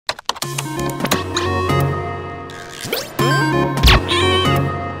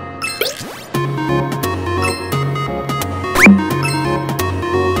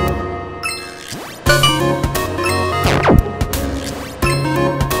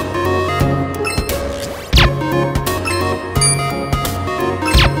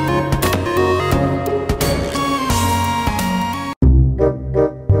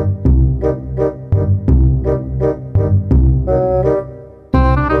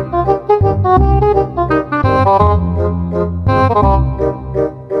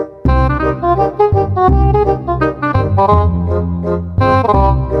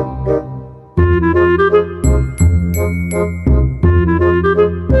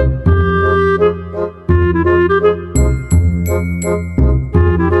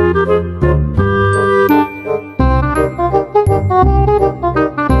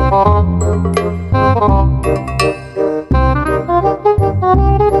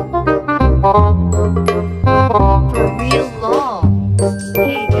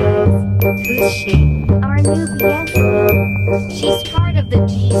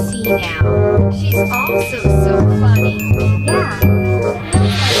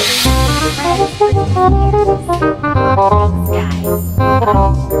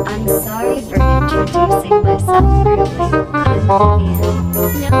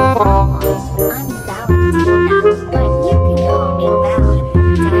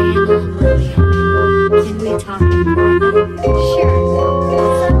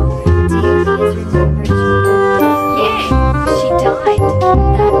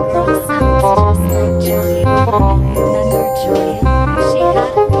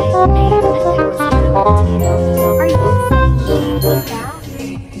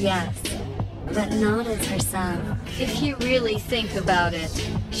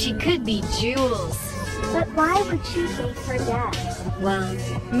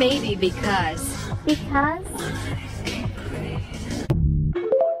Because?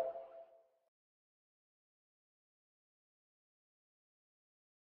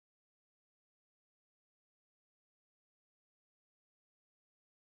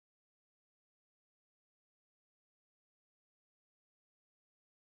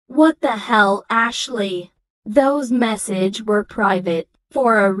 What the hell, Ashley? Those messages were private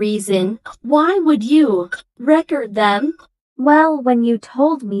for a reason. Why would you record them? Well, when you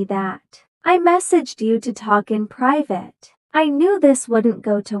told me that, I messaged you to talk in private. I knew this wouldn't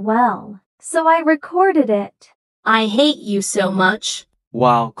go too well, so I recorded it. I hate you so much.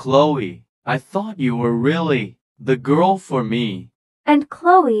 Wow, Chloe, I thought you were really the girl for me. And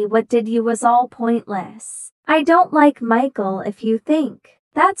Chloe, what did you was all pointless. I don't like Michael if you think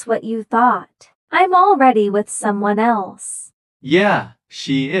that's what you thought. I'm already with someone else. Yeah,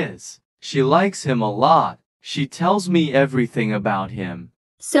 she is. She likes him a lot. She tells me everything about him.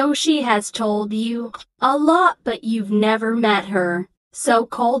 So she has told you a lot, but you've never met her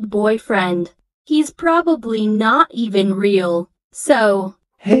so-called boyfriend. He's probably not even real. So...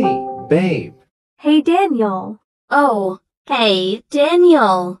 Hey, babe. Hey, Daniel. Oh, hey,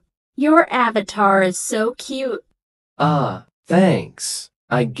 Daniel. Your avatar is so cute. Thanks,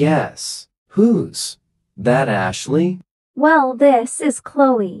 I guess. Who's that, Ashley? Well, this is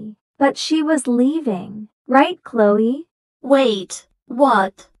Chloe, but she was leaving. Right, Chloe? Wait,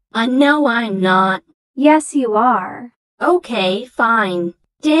 what? No, I'm not. Yes, you are. Okay, fine.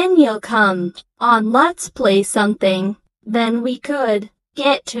 Daniel, come on, let's play something. Then we could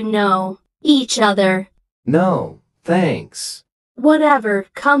get to know each other. No, thanks. Whatever,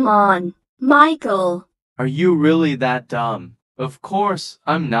 come on. Michael. Are you really that dumb? Of course,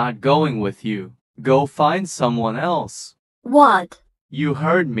 I'm not going with you. Go find someone else. What? You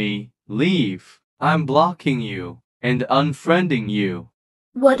heard me. Leave. I'm blocking you and unfriending you.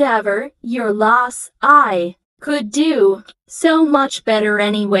 Whatever your loss, I could do so much better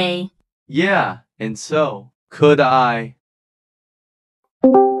anyway. Yeah, and so could I.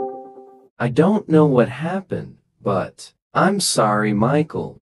 I don't know what happened, but I'm sorry,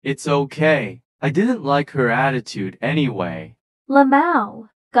 Michael. It's okay. I didn't like her attitude anyway. Lamau.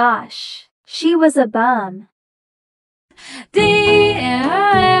 Gosh, she was a bum.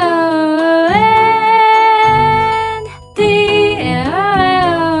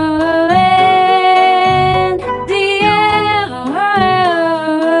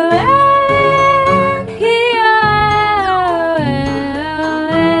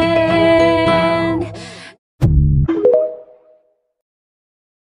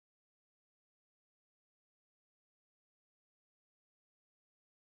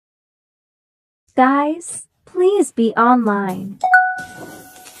 Guys, please be online.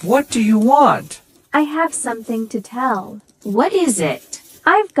 What do you want? I have something to tell. What is it?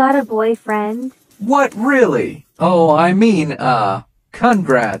 I've got a boyfriend. What really? Oh, I mean,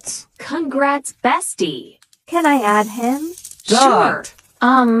 congrats. Congrats, bestie. Can I add him? Sure.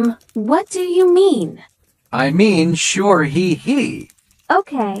 Dot. What do you mean? I mean, sure, he.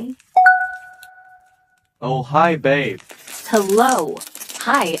 Okay. Oh, hi, babe. Hello.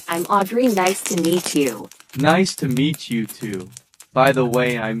 Hi, I'm Audrey. Nice to meet you. Nice to meet you too. By the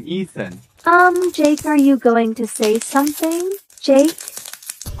way, I'm Ethan. Jake, are you going to say something? Jake?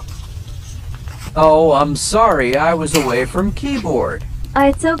 Oh, I'm sorry, I was away from keyboard.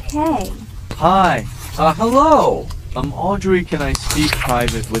 It's okay. Hi, Hello. Audrey, can I speak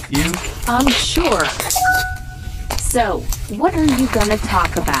private with you? Sure. So, what are you gonna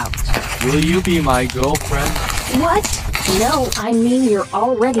talk about? Will you be my girlfriend? What? No, I mean you're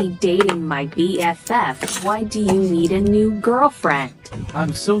already dating my BFF. Why do you need a new girlfriend?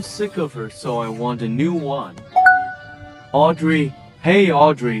 I'm so sick of her, so I want a new one. Audrey, hey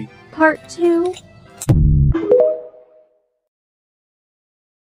Audrey. Part 2.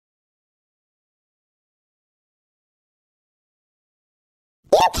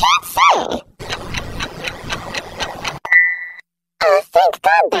 You can't say! Oh, thank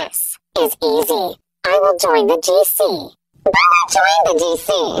goodness. It's easy. I will join the GC. Bella joined the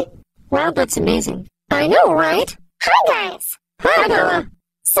GC. Wow, that's amazing. I know, right? Hi, guys. Hi, Bella.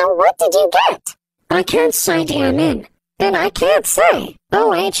 So what did you get? I can't say I'm in. And I can't say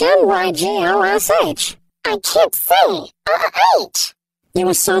OHNYGOSH. I can't say H. You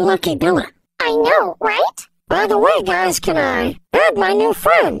were so lucky, Bella. I know, right? By the way, guys, can I add my new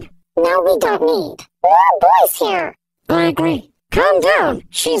friend? No, we don't need more boys here. I agree. Calm down.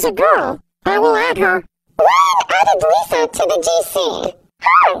 She's a girl. I will add her. Ryan added Lisa to the GC.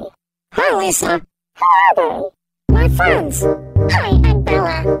 Hi. Hi, Lisa. Who are they? My friends. Hi, I'm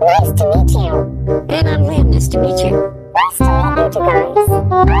Bella. Nice to meet you. And I'm Liam. Nice to meet you. Nice to meet you two guys.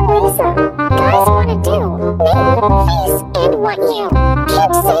 I'm Lisa. Guys want to do name, face, and what you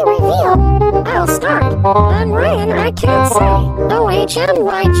can't say reveal. I'll start. I'm Ryan. I can't say OHNYGOSH.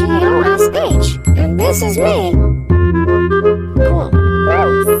 And this is me. Cool.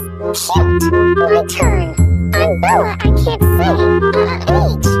 Nice. Cute. My turn. I'm Bella. I can't say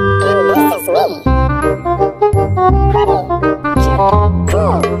H. And this is me. Pretty. Cute.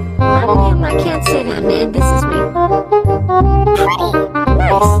 Cool. I'm Liam. I can't say that, man. This is me. Pretty.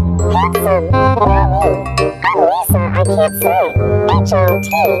 Nice. Handsome. Not me. I'm Lisa. I can't say HOT.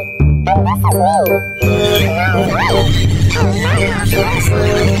 And this is me. No way. Oh, my gosh,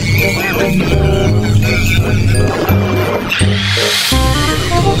 Leslie. That was me.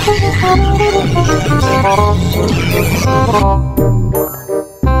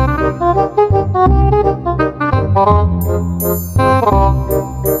 Thank you.